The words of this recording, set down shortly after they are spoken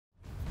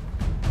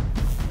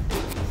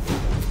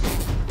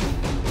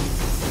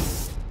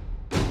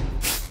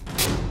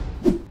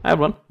Hi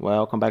everyone,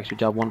 welcome back to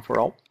Java 1 for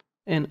All.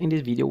 And in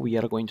this video we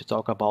are going to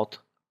talk about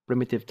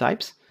primitive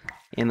types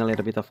and a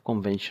little bit of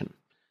convention.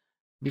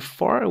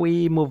 Before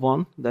we move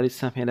on, there is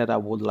something that I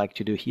would like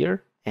to do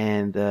here,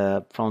 and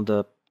from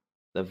the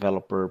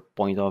developer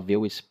point of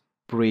view is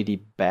pretty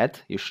bad.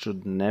 You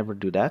should never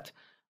do that.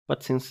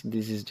 But since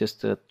this is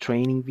just a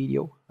training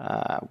video,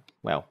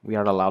 well, we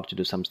are allowed to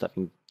do some stuff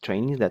in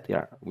training that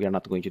we are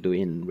not going to do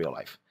in real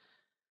life.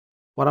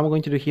 What I'm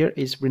going to do here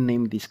is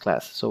rename this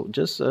class. So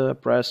just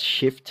press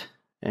Shift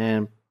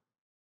and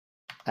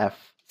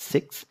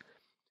F6,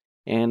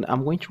 and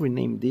I'm going to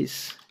rename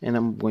this, and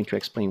I'm going to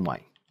explain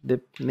why. The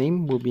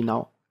name will be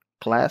now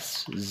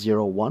class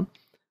 01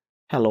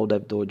 hello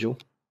DevDojo,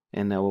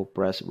 and I will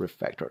press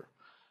refactor.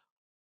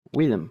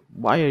 William,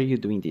 why are you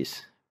doing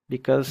this?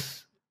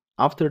 Because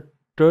after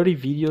 30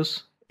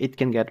 videos it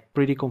can get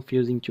pretty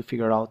confusing to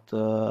figure out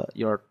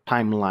your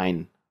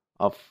timeline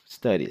of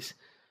studies.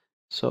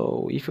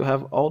 So if you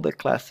have all the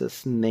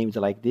classes named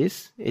like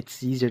this,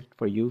 it's easier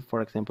for you.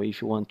 For example,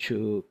 if you want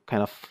to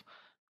kind of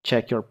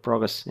check your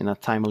progress in a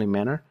timely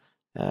manner,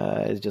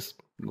 it's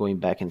just going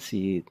back and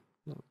see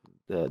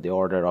the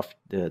order of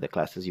the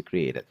classes you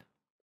created.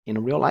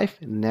 In real life,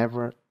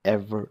 never,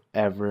 ever,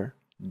 ever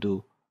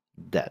do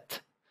that.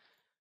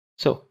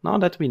 So now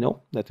that we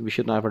know that we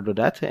should never do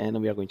that,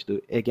 and we are going to do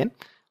it again,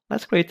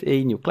 let's create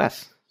a new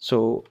class.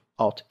 So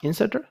Alt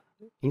insert,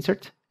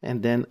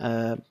 and then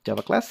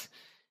Java class,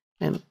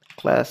 and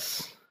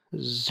class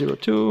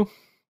 02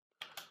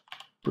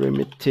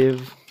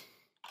 primitive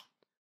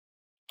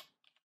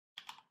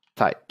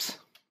types.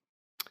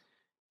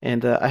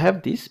 And I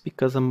have this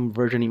because I'm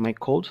versioning my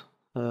code.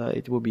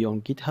 It will be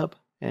on GitHub,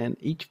 and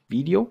each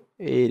video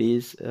it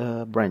is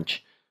a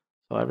branch.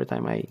 So every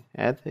time I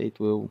add, it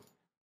will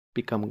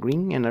become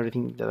green, and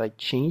everything that I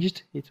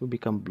changed, it will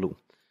become blue.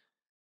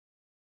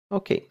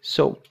 Okay,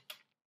 so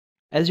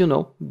as you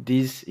know,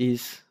 this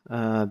is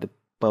the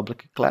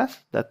public class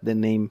that the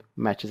name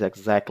matches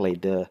exactly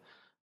the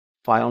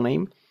file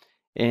name,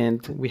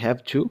 and we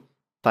have to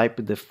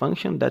type the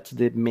function that's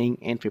the main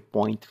entry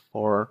point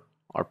for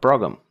our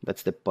program.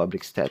 That's the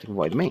public static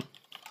void main.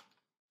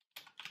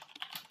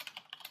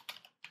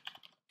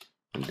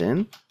 And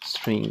then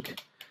string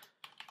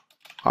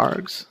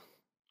args.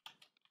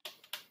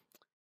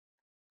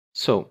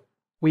 So,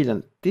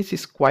 William, this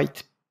is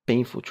quite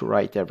painful to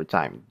write every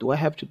time. Do I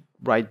have to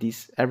write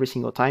this every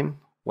single time?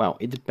 Well,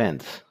 it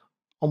depends.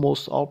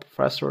 Almost all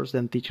professors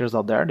and teachers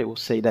out there, they will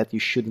say that you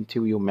should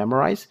until you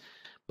memorize.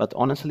 But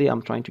honestly,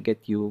 I'm trying to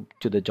get you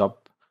to the job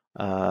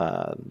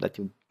that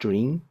you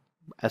dream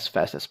as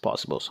fast as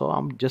possible. So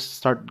I'm just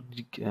start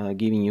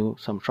giving you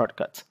some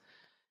shortcuts.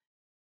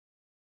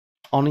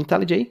 On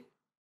IntelliJ,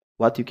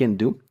 what you can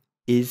do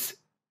is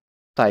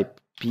type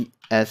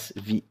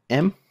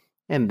psvm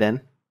and then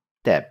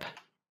tab.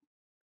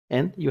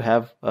 And you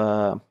have,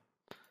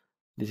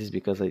 this is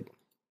because I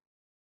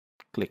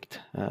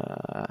clicked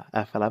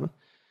F11.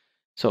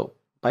 So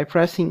by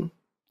pressing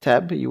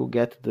tab, you will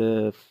get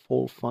the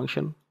full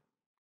function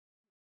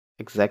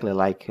exactly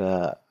like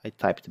I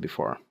typed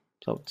before.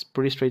 So it's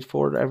pretty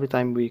straightforward. Every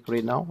time we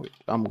create now,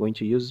 I'm going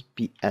to use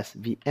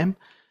psvm,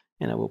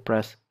 and I will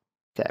press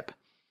tab.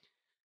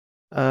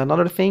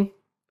 Another thing,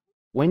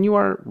 when you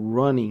are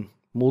running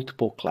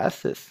multiple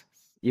classes,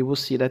 you will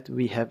see that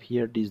we have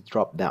here this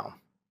drop down,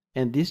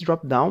 and this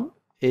drop down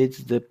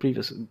is the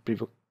previous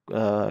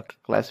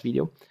class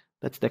video.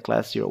 That's the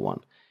class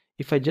 01.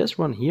 If I just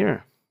run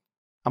here,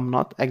 I'm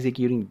not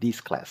executing this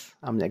class.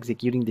 I'm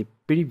executing the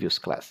previous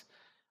class.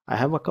 I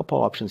have a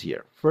couple options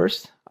here.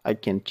 First, I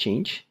can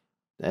change,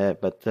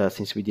 but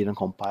since we didn't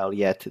compile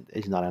yet,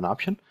 it's not an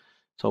option.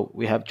 So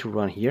we have to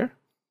run here.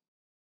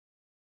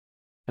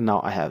 And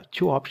now I have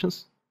two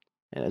options.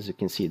 And as you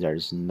can see,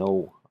 there's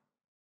no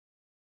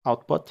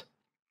output.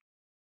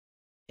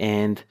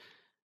 And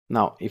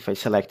now if I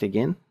select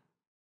again,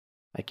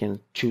 I can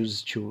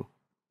choose to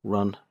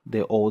run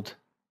the old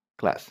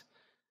class.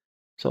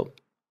 So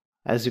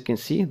as you can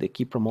see, the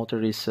key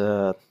promoter is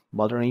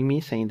bothering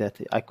me, saying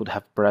that I could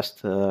have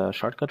pressed a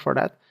shortcut for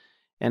that.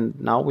 And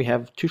now we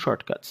have two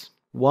shortcuts.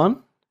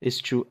 One is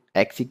to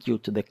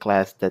execute the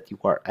class that you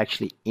are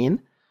actually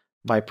in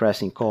by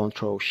pressing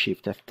Ctrl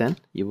Shift F10.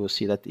 You will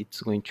see that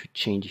it's going to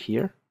change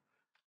here.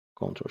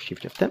 Ctrl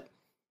Shift F10.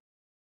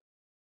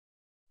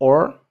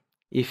 Or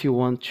if you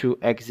want to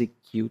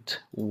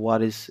execute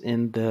what is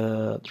in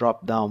the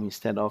drop down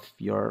instead of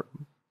your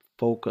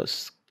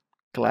focus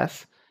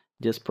class,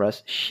 just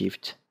press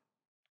Shift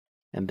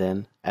and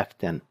then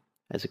F10.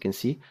 As you can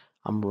see,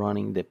 I'm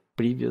running the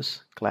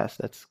previous class,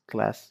 that's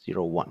class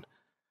 01.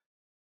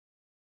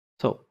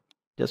 So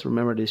just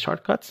remember these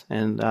shortcuts,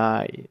 and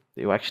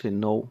you actually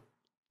know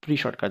three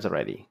shortcuts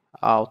already.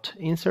 Alt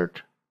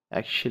insert,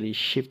 actually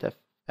Shift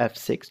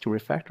F6 to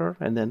refactor,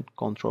 and then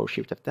Control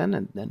Shift F10,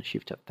 and then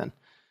Shift F10.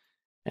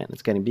 And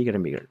it's getting bigger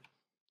and bigger.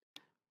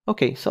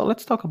 Okay, so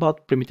let's talk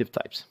about primitive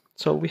types.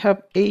 So we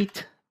have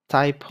 8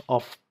 types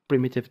of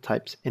primitive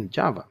types in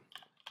Java.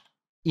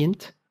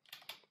 Int,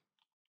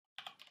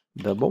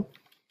 double,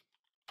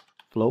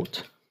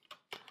 float,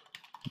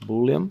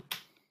 boolean,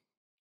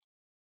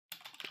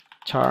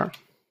 char,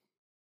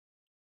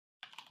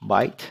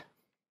 byte,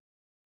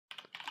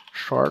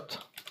 short,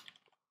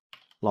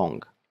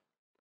 long.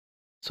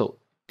 So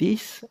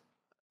these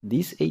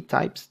 8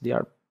 types, they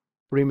are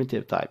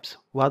primitive types.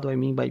 What do I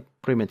mean by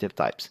primitive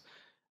types?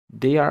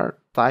 They are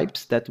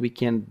types that we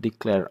can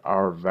declare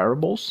our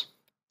variables,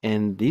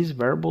 and these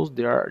variables,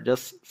 they are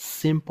just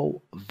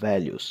simple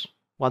values.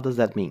 What does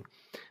that mean?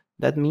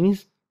 That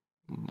means,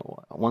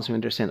 once you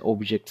understand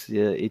objects,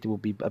 it will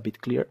be a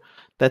bit clear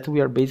that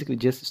we are basically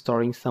just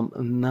storing some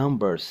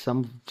numbers,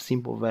 some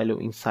simple value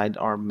inside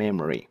our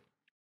memory.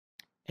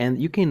 And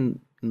you can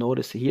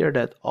notice here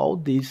that all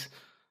these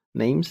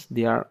names,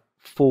 they are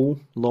full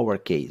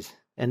lowercase,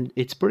 and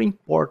it's pretty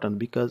important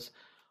because,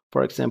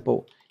 for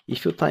example,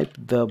 if you type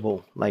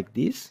double like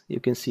this, you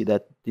can see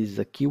that this is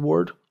a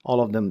keyword. All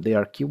of them, they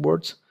are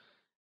keywords,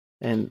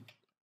 and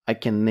I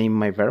can name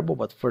my variable,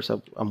 but first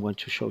I'm going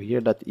to show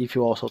here that if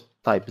you also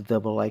type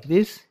double like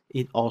this,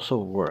 it also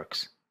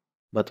works.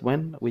 But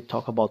when we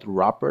talk about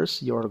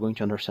wrappers, you are going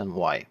to understand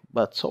why.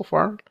 But so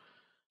far,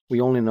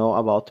 we only know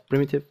about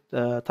primitive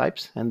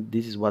types, and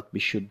this is what we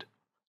should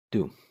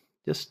do.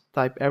 Just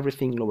type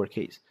everything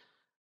lowercase.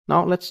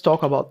 Now let's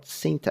talk about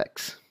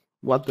syntax.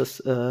 What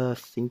does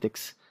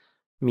syntax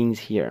means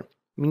here?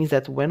 It means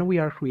that when we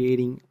are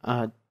creating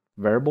a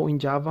variable in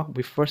Java,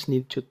 we first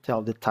need to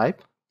tell the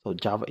type. So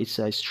Java is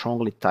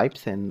strongly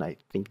typed, and I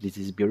think this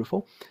is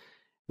beautiful.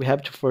 We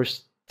have to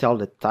first tell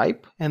the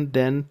type, and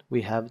then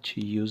we have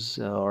to use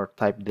or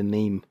type the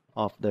name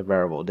of the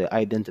variable, the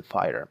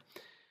identifier.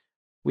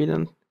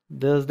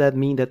 Does that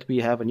mean that we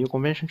have a new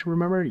convention to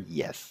remember?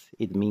 Yes,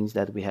 it means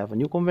that we have a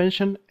new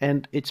convention,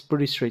 and it's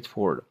pretty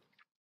straightforward.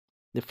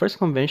 The first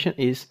convention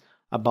is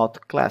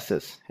about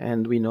classes,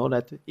 and we know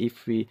that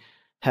if we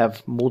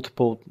have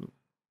multiple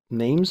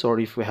names or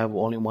if we have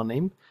only one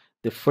name,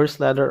 the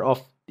first letter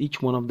of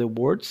each one of the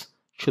words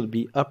should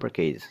be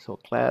uppercase. So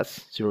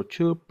class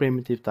 02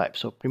 primitive type.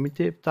 So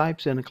primitive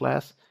types and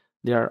class,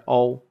 they are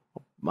all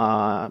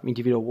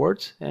individual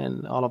words,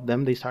 and all of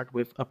them, they start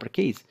with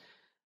uppercase.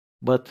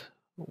 But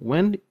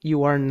when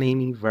you are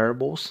naming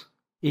variables,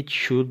 it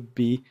should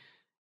be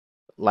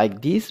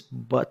like this,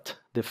 but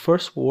the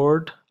first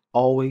word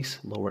always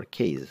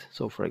lowercase.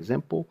 So for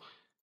example,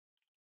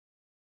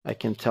 I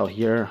can tell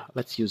here,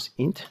 let's use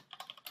int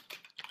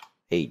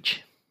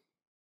age,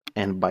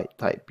 and by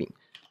typing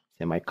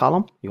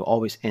semicolon, you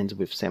always end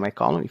with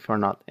semicolon if you're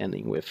not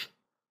ending with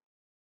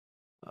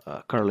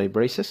curly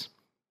braces.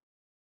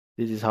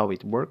 This is how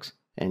it works,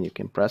 and you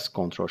can press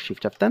Ctrl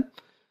Shift F10,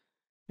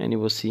 and you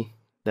will see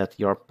that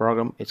your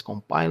program is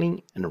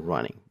compiling and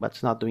running, but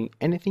it's not doing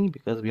anything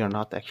because we are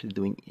not actually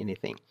doing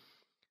anything.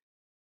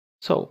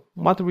 So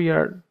what we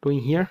are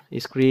doing here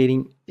is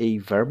creating a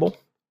variable.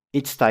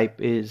 Its type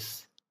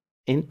is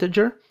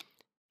integer,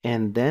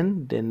 and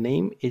then the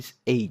name is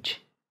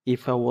age.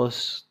 If I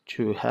was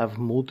to have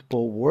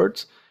multiple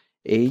words,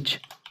 age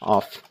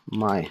of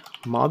my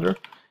mother,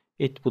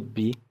 it would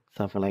be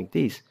something like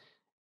this.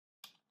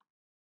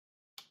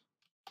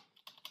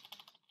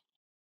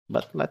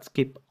 But let's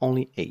keep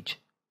only age.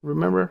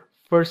 Remember,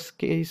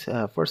 first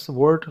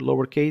word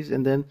lowercase,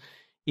 and then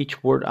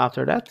each word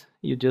after that,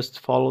 you just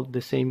follow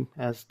the same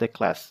as the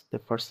class. The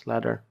first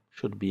letter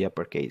should be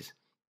uppercase,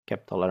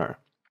 capital letter.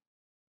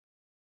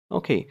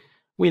 Okay,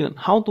 William,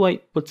 how do I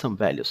put some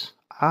values?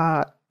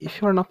 If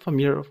you are not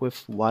familiar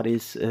with what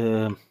is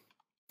a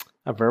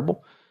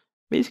variable,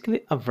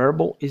 basically a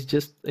variable is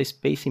just a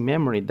space in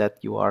memory that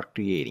you are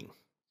creating.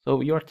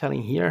 So you are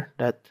telling here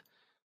that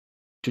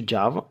to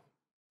Java,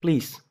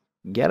 please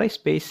get a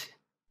space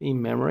in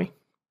memory,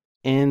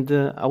 and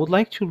I would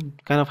like to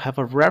kind of have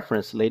a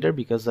reference later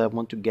because I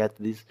want to get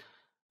this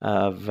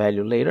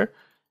value later.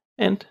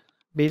 And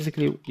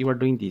basically you are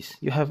doing this.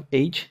 You have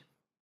age,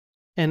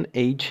 and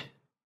age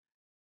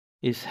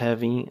is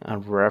having a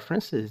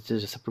reference, it's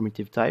just a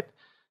primitive type,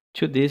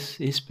 to this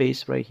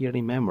space right here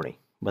in memory.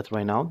 But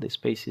right now the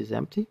space is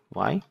empty.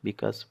 Why?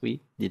 Because we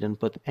didn't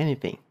put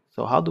anything.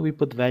 So how do we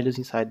put values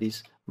inside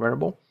this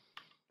variable?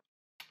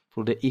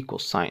 Through the equal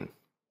sign.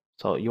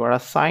 So you are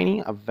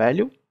assigning a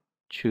value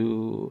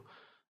to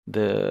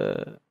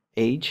the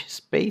age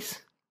space,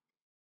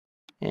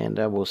 and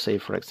I will say,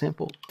 for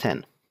example,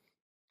 10.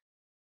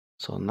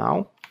 So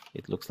now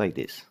it looks like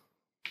this.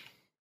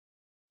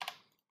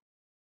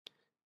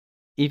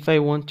 If I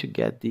want to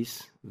get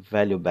this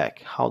value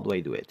back, how do I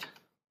do it?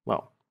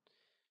 Well,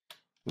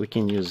 we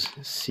can use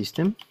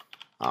system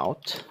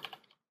out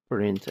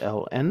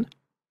println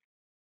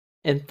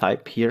and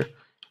type here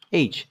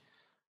age.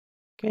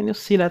 Can you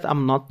see that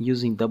I'm not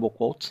using double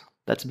quotes?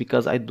 That's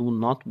because I do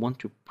not want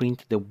to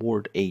print the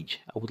word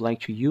age. I would like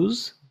to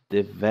use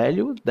the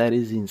value that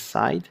is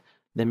inside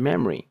the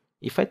memory.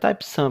 If I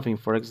type something,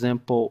 for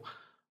example,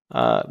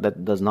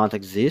 that does not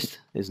exist,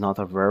 is not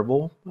a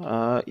variable,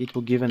 it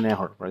will give an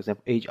error. For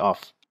example, age of.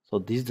 So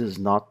this does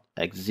not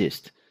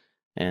exist.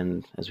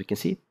 And as we can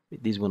see,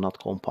 this will not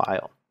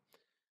compile.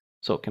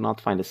 So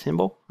cannot find a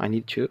symbol. I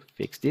need to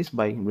fix this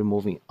by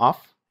removing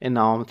off. And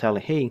now I'm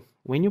telling, hey,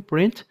 when you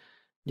print,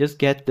 just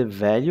get the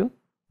value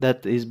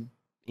that is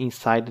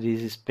inside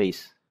this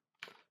space.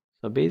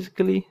 So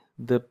basically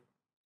the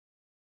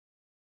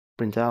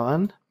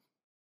println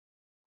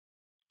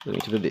is going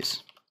to do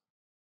this.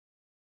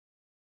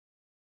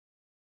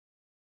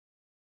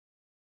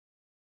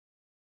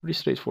 Pretty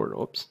straightforward.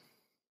 Oops.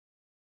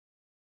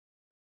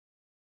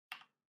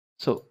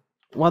 So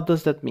what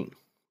does that mean?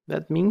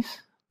 That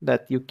means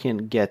that you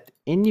can get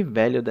any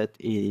value that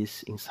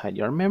is inside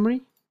your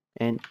memory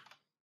and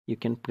you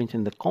can print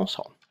in the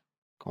console.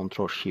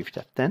 Ctrl Shift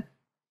F10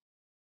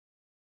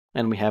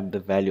 and we have the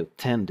value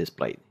 10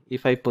 displayed.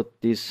 If I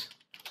put this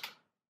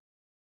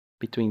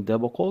between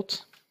double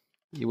quotes,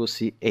 you will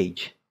see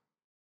age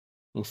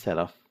instead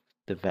of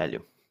the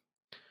value.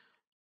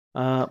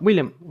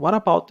 William, what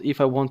about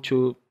if I want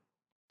to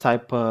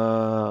type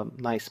a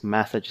nice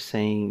message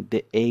saying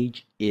the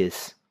age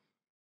is?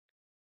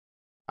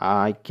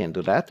 I can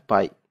do that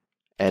by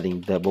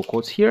adding double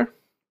quotes here,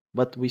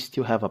 but we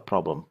still have a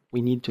problem.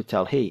 We need to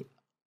tell, hey,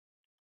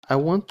 I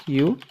want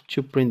you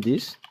to print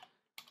this,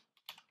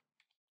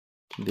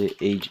 the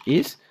age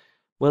is,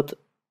 but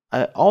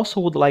I also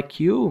would like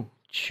you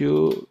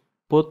to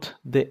put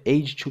the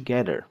age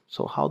together.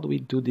 So how do we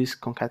do this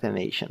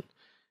concatenation?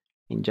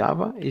 In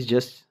Java, it's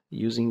just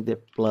using the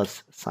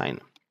plus sign.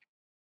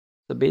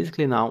 So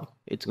basically now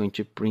it's going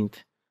to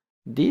print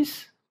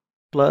this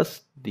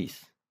plus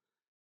this.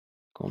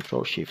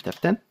 Ctrl Shift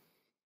F10.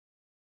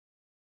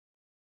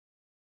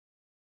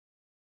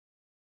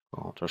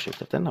 Ctrl Shift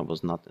F10. I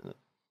was not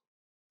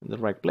in the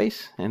right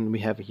place, and we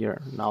have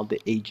here now the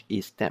age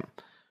is 10.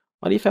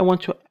 But if I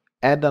want to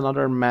add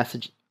another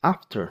message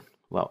after,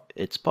 well,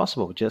 it's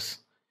possible.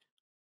 Just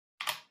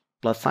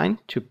plus sign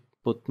to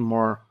put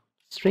more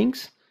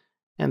strings,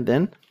 and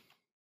then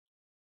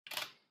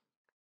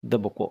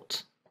double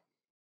quotes.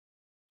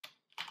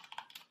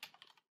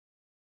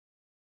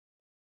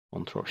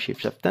 Ctrl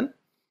Shift F10.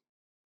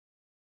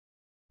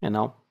 And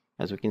now,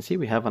 as we can see,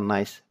 we have a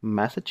nice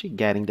message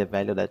getting the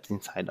value that's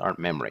inside our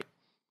memory.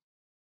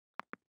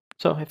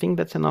 So I think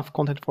that's enough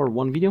content for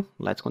one video.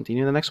 Let's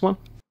continue the next one.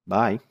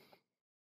 Bye.